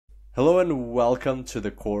Hello and welcome to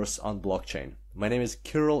the course on blockchain. My name is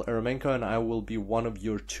Kirill Eremenko and I will be one of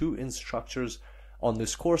your two instructors on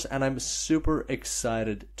this course, and I'm super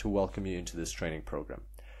excited to welcome you into this training program.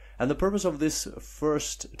 And the purpose of this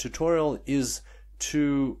first tutorial is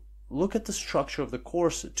to look at the structure of the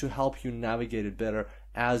course to help you navigate it better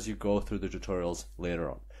as you go through the tutorials later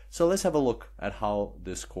on. So let's have a look at how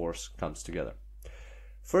this course comes together.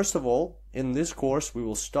 First of all, in this course, we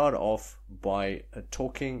will start off by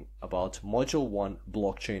talking about Module 1,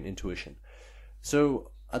 Blockchain Intuition.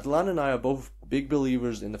 So Adlan and I are both big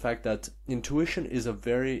believers in the fact that intuition is a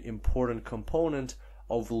very important component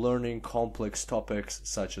of learning complex topics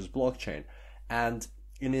such as blockchain. And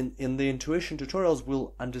in the intuition tutorials,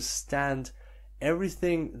 we'll understand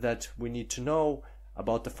everything that we need to know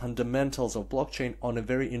about the fundamentals of blockchain on a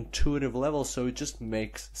very intuitive level, so it just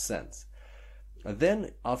makes sense. Then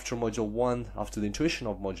after Module 1, after the intuition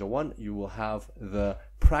of Module 1, you will have the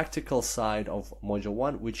practical side of Module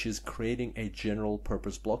 1, which is creating a general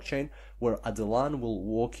purpose blockchain, where Adlan will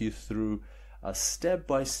walk you through a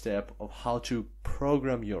step-by-step of how to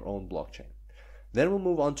program your own blockchain. Then we'll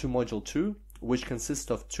move on to Module 2, which consists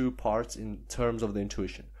of two parts in terms of the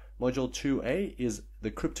intuition. Module 2a is the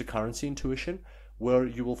cryptocurrency intuition, where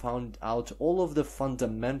you will find out all of the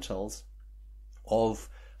fundamentals of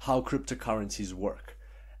how cryptocurrencies work.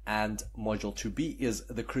 And Module 2b is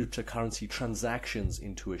the cryptocurrency transactions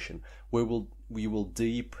intuition, where we will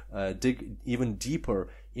dig even deeper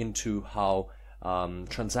into how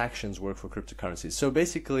transactions work for cryptocurrencies. So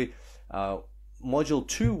basically, Module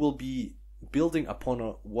 2 will be building upon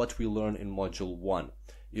what we learn in Module 1.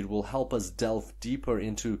 It will help us delve deeper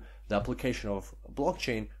into the application of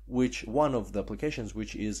blockchain, which one of the applications,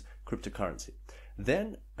 which is cryptocurrency.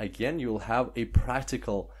 Then again, you'll have a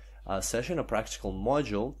practical session, a practical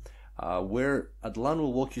module, where Adlan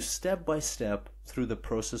will walk you step by step through the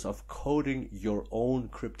process of coding your own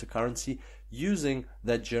cryptocurrency using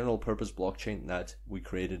that general purpose blockchain that we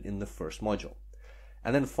created in the first module.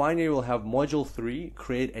 And then finally, we'll have Module 3,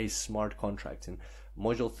 create a smart contract. In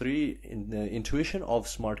Module 3, in the intuition of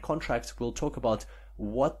smart contracts, we'll talk about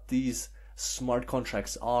what these smart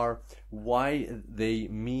contracts are, why they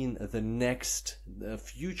mean the next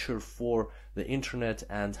future for the internet,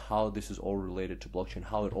 and how this is all related to blockchain,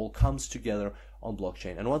 how it all comes together on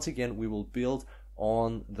blockchain. And once again, we will build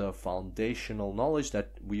on the foundational knowledge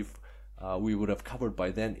that we would have covered by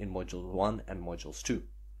then in Module 1 and Modules 2.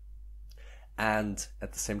 And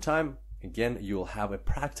at the same time, again, you will have a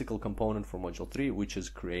practical component for Module 3, which is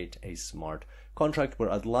create a smart contract, where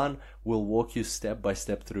Adlan will walk you step by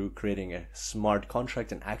step through creating a smart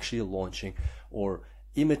contract and actually launching or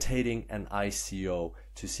imitating an ICO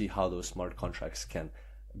to see how those smart contracts can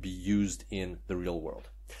be used in the real world.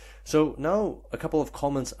 So now a couple of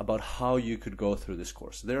comments about how you could go through this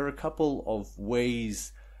course. There are a couple of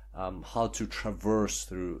ways how to traverse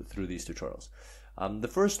through these tutorials. The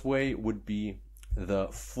first way would be the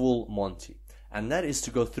full Monty, and that is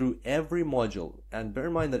to go through every module. And bear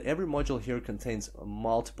in mind that every module here contains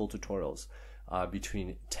multiple tutorials,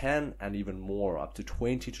 between 10 and even more, up to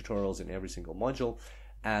 20 tutorials in every single module.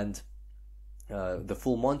 And the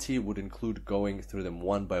full Monty would include going through them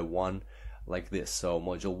one by one like this. So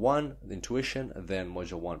Module 1, intuition, then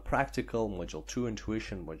Module 1, practical, Module 2,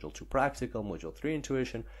 intuition, Module 2, practical, Module 3,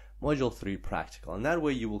 intuition, Module 3, practical. And that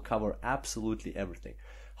way you will cover absolutely everything.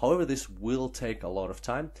 However, this will take a lot of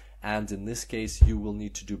time, and in this case, you will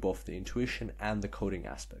need to do both the intuition and the coding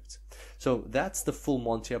aspects. So that's the full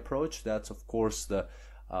Monty approach. That's, of course,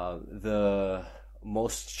 the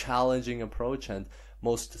most challenging approach and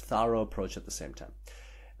most thorough approach at the same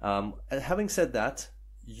time. Having said that,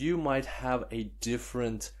 you might have a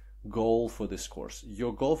different goal for this course.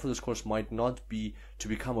 Your goal for this course might not be to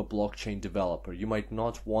become a blockchain developer. You might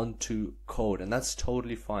not want to code, and that's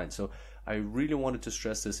totally fine. So I really wanted to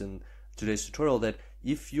stress this in today's tutorial, that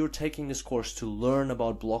if you're taking this course to learn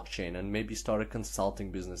about blockchain and maybe start a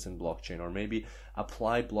consulting business in blockchain, or maybe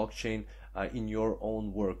apply blockchain in your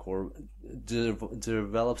own work, or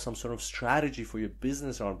develop some sort of strategy for your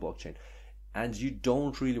business around blockchain, and you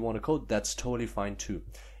don't really want to code, that's totally fine too.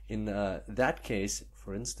 In that case,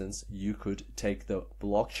 for instance, you could take the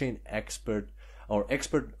blockchain expert or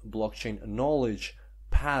expert blockchain knowledge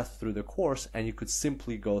path through the course, and you could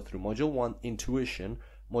simply go through Module 1, intuition,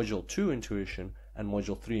 Module 2, intuition, and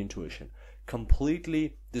Module 3, intuition,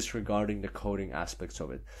 completely disregarding the coding aspects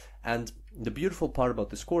of it. And the beautiful part about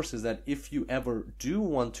this course is that if you ever do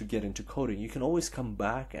want to get into coding, you can always come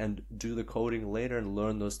back and do the coding later and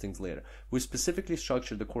learn those things later. We specifically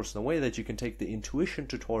structured the course in a way that you can take the intuition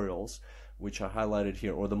tutorials, which are highlighted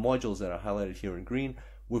here, or the modules that are highlighted here in green,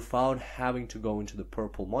 without having to go into the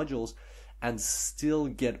purple modules, and still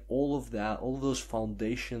get all of that, all of those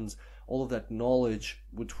foundations, all of that knowledge,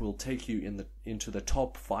 which will take you into the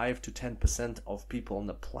top 5 to 10% of people on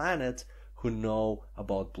the planet who know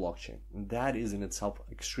about blockchain. And that is in itself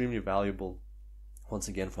extremely valuable, once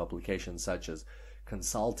again, for applications such as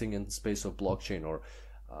consulting in the space of blockchain, or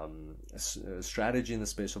strategy in the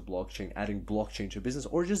space of blockchain, adding blockchain to business,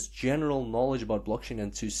 or just general knowledge about blockchain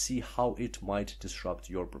and to see how it might disrupt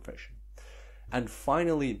your profession. And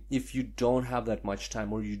finally, if you don't have that much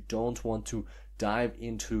time, or you don't want to dive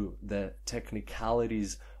into the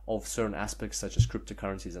technicalities of certain aspects such as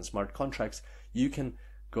cryptocurrencies and smart contracts, you can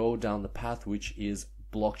go down the path which is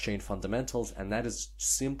blockchain fundamentals, and that is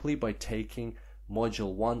simply by taking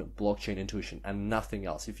module 1, blockchain intuition, and nothing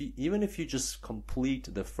else. Even if you just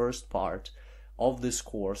complete the first part of this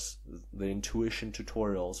course, the intuition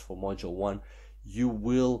tutorials for module 1, you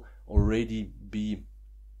will already be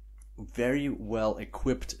very well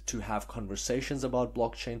equipped to have conversations about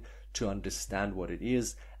blockchain, to understand what it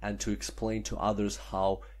is, and to explain to others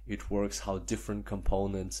how it works, how different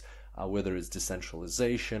components, whether it's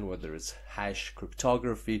decentralization, whether it's hash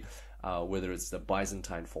cryptography, whether it's the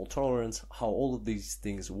Byzantine fault tolerance, how all of these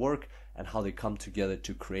things work and how they come together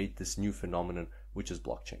to create this new phenomenon, which is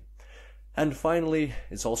blockchain. And finally,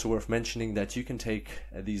 it's also worth mentioning that you can take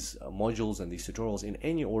these modules and these tutorials in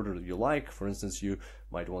any order that you like. For instance, you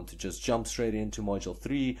might want to just jump straight into module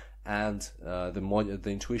 3 and the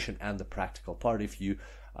intuition and the practical part if you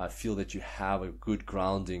feel that you have a good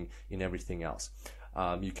grounding in everything else.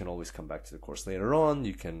 You can always come back to the course later on.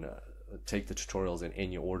 You can take the tutorials in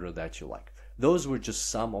any order that you like. Those were just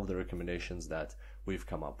some of the recommendations that we've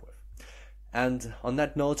come up with. And on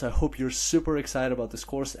that note, I hope you're super excited about this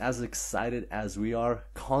course, as excited as we are.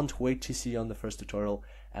 Can't wait to see you on the first tutorial,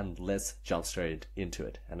 and let's jump straight into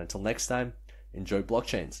it. And until next time, enjoy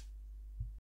blockchains.